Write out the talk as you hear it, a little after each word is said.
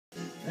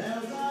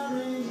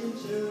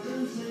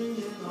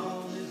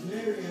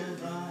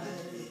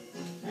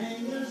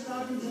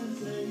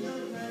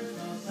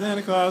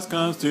Santa Claus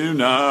comes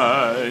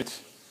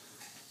tonight.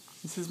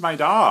 This is my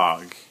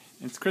dog.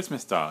 It's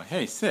Christmas dog.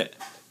 Hey, sit.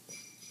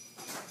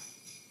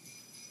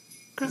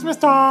 Christmas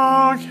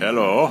dog.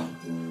 Hello.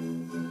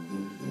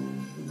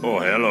 Oh,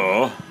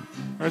 hello.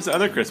 Where's the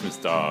other Christmas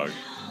dog?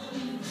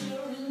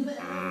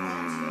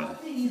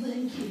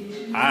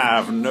 I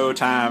have no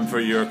time for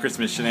your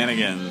Christmas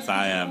shenanigans.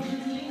 I am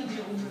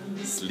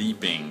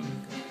sleeping.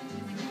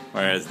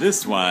 Whereas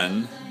this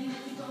one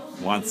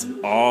wants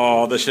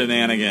all the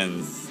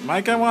shenanigans.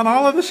 Mike, I want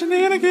all of the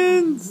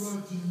shenanigans.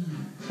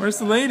 Where's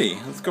the lady?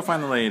 Let's go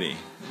find the lady.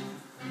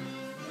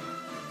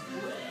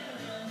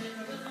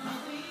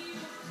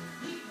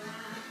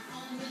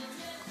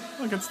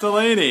 Look, it's the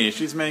lady.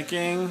 She's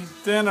making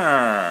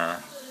dinner.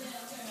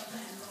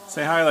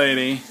 Say hi,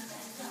 lady.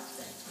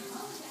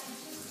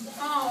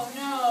 Oh,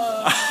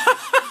 no.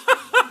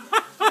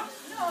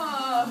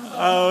 No.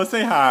 Oh,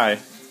 say hi.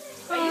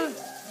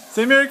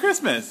 Say Merry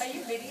Christmas. Are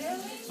you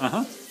videoing?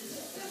 Uh-huh.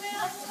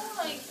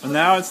 Like,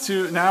 Now it's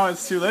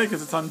too late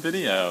because it's on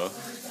video.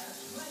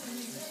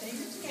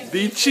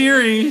 Be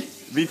cheery.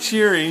 Be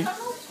cheery.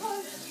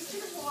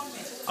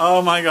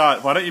 Oh my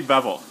God! Why don't you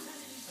bevel?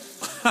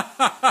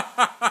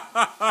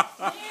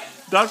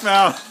 Duck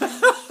mouth.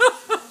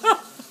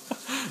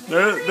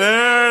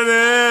 There it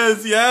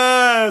is.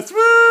 Yes.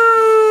 Woo!